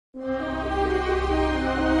Those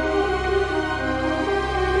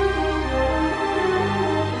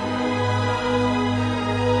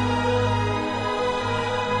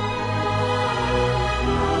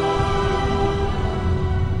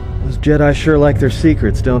Jedi sure like their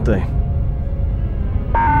secrets, don't they?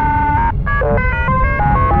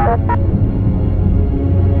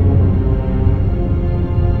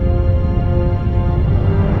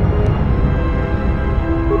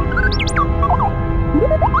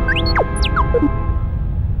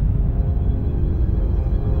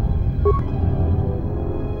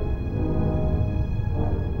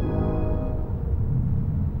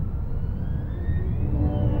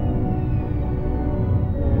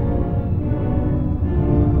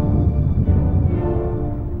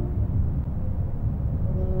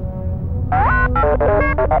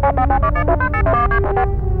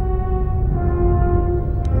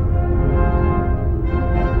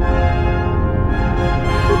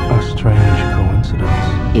 A strange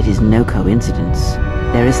coincidence. It is no coincidence.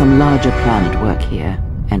 There is some larger plan at work here,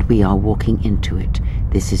 and we are walking into it.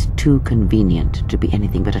 This is too convenient to be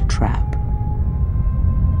anything but a trap.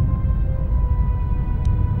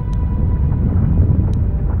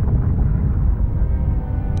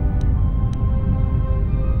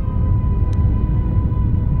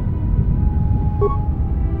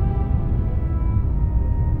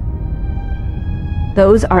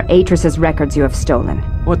 Those are Atris's records you have stolen.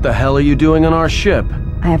 What the hell are you doing on our ship?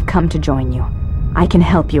 I have come to join you. I can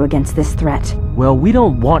help you against this threat. Well, we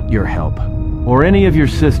don't want your help. Or any of your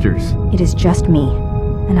sisters. It is just me,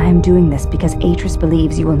 and I am doing this because Atris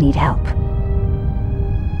believes you will need help.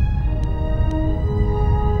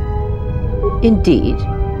 Indeed.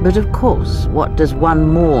 But of course, what does one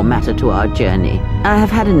more matter to our journey? I have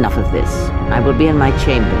had enough of this. I will be in my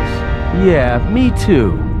chambers. Yeah, me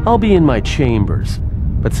too. I'll be in my chambers.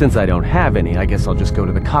 But since I don't have any, I guess I'll just go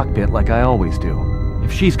to the cockpit like I always do.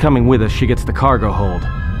 If she's coming with us, she gets the cargo hold.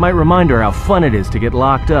 Might remind her how fun it is to get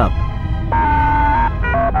locked up.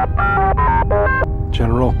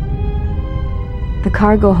 General. The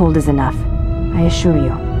cargo hold is enough. I assure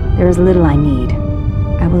you, there is little I need.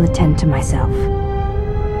 I will attend to myself.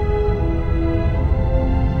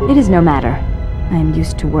 It is no matter. I am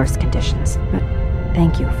used to worse conditions, but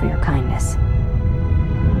thank you for your kindness.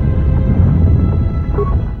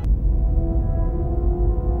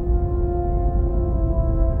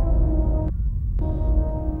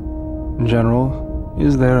 General,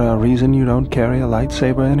 is there a reason you don't carry a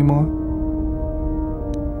lightsaber anymore?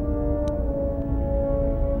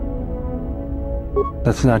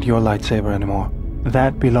 That's not your lightsaber anymore.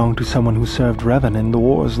 That belonged to someone who served Revan in the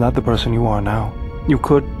wars, not the person you are now. You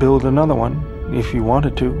could build another one, if you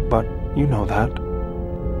wanted to, but you know that.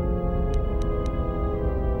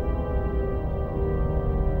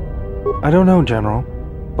 I don't know, General,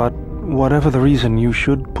 but whatever the reason, you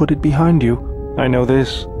should put it behind you. I know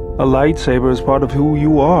this. A lightsaber is part of who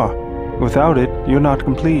you are. Without it, you're not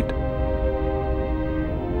complete.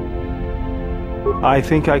 I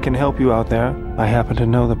think I can help you out there. I happen to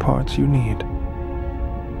know the parts you need.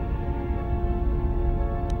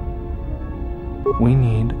 We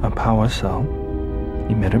need a power cell,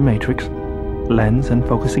 emitter matrix, lens and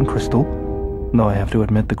focusing crystal, though I have to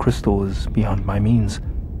admit the crystal is beyond my means.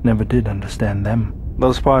 Never did understand them.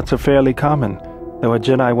 Those parts are fairly common, though a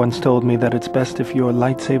Jedi once told me that it's best if your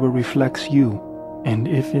lightsaber reflects you, and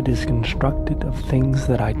if it is constructed of things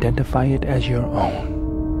that identify it as your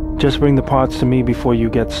own. Just bring the parts to me before you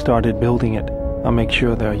get started building it. I'll make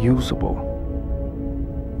sure they're usable.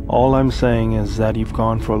 All I'm saying is that you've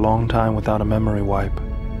gone for a long time without a memory wipe.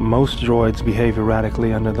 Most droids behave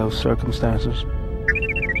erratically under those circumstances.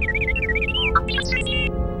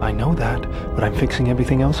 I know that, but I'm fixing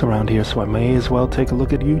everything else around here, so I may as well take a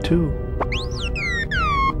look at you too.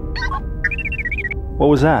 What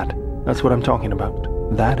was that? That's what I'm talking about.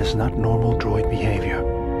 That is not normal droid behavior.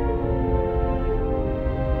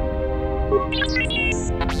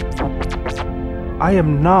 I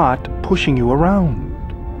am not pushing you around.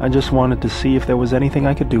 I just wanted to see if there was anything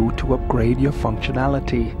I could do to upgrade your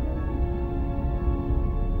functionality.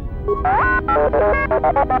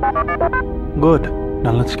 Good.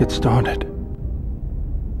 Now let's get started.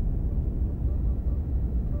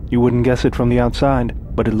 You wouldn't guess it from the outside,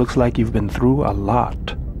 but it looks like you've been through a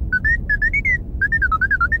lot.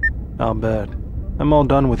 I'll bet. I'm all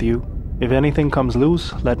done with you. If anything comes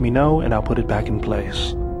loose, let me know and I'll put it back in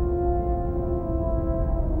place.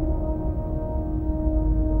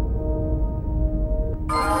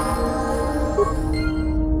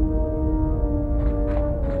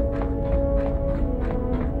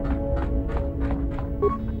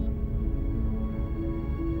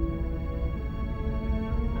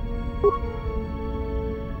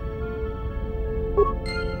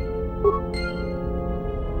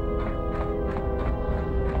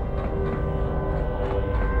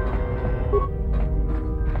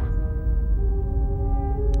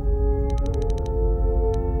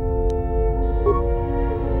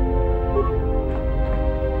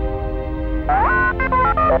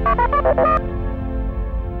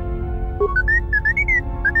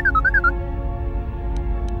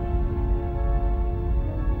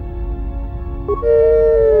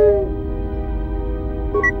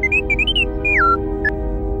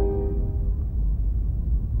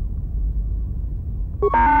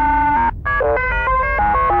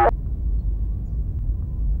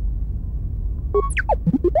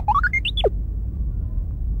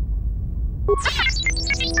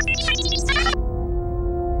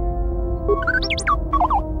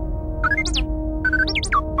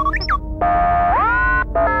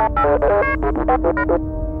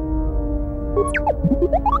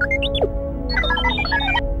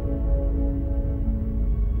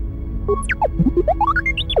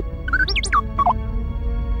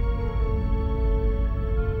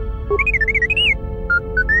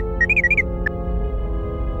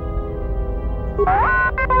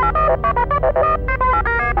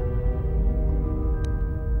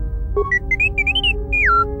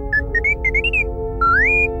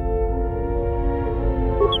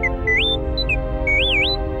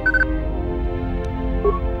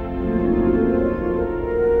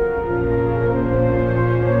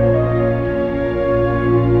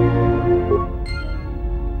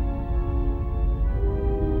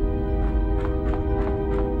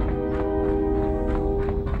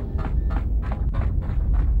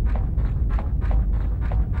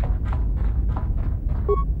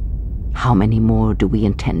 How many more do we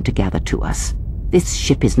intend to gather to us? This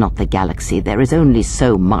ship is not the galaxy. There is only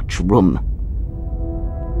so much room.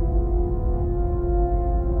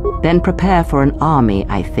 Then prepare for an army,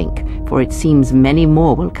 I think, for it seems many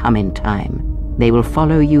more will come in time. They will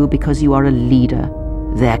follow you because you are a leader.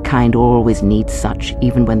 Their kind always needs such,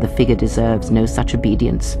 even when the figure deserves no such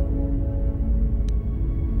obedience.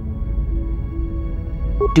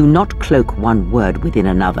 Do not cloak one word within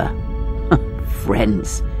another.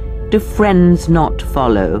 Friends. Do friends not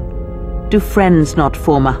follow? Do friends not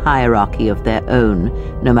form a hierarchy of their own,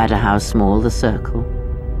 no matter how small the circle?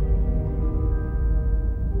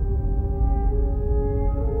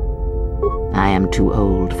 I am too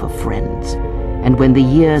old for friends, and when the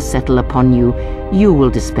years settle upon you, you will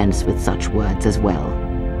dispense with such words as well.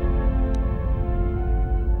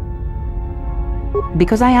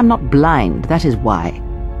 Because I am not blind, that is why.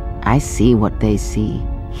 I see what they see,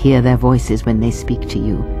 hear their voices when they speak to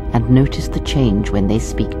you, and notice the change when they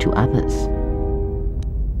speak to others.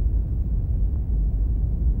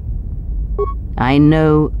 I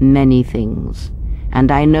know many things,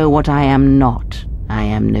 and I know what I am not. I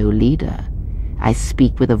am no leader. I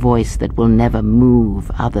speak with a voice that will never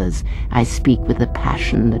move others. I speak with a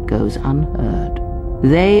passion that goes unheard.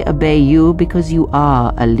 They obey you because you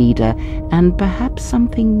are a leader, and perhaps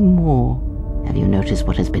something more. Have you noticed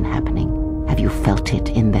what has been happening? Have you felt it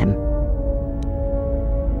in them?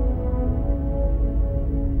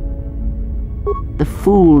 The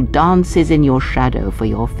fool dances in your shadow for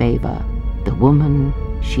your favor. The woman,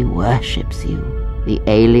 she worships you. The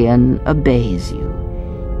alien obeys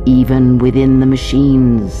you. Even within the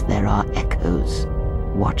machines, there are echoes.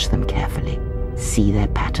 Watch them carefully. See their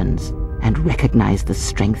patterns, and recognize the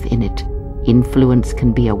strength in it. Influence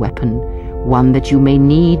can be a weapon, one that you may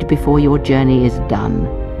need before your journey is done.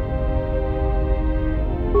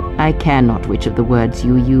 I care not which of the words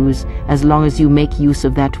you use, as long as you make use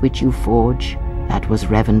of that which you forge. That was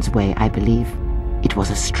Revan's way, I believe. It was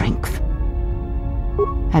a strength.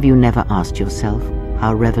 Have you never asked yourself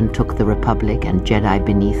how Revan took the Republic and Jedi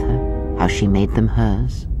beneath her, how she made them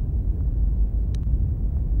hers?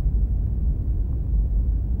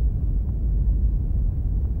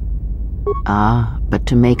 Ah, but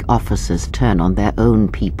to make officers turn on their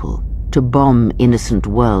own people, to bomb innocent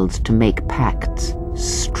worlds, to make pacts,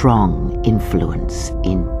 strong influence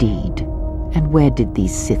indeed. And where did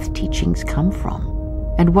these Sith teachings come from?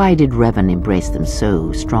 And why did Revan embrace them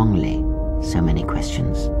so strongly? So many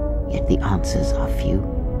questions, yet the answers are few.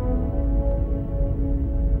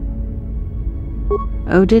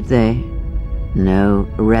 Oh, did they? No,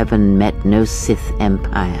 Revan met no Sith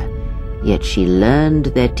empire, yet she learned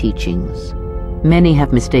their teachings. Many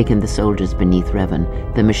have mistaken the soldiers beneath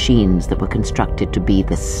Revan, the machines that were constructed to be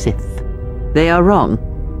the Sith. They are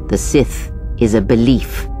wrong. The Sith is a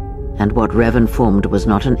belief, and what Revan formed was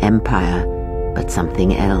not an empire, but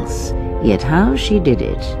something else. Yet how she did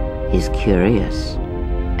it is curious.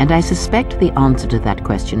 And I suspect the answer to that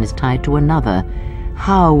question is tied to another.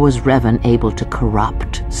 How was Revan able to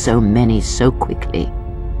corrupt so many so quickly?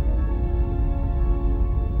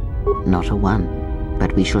 Not a one,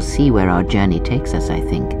 but we shall see where our journey takes us, I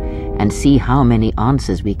think, and see how many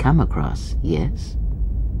answers we come across, yes?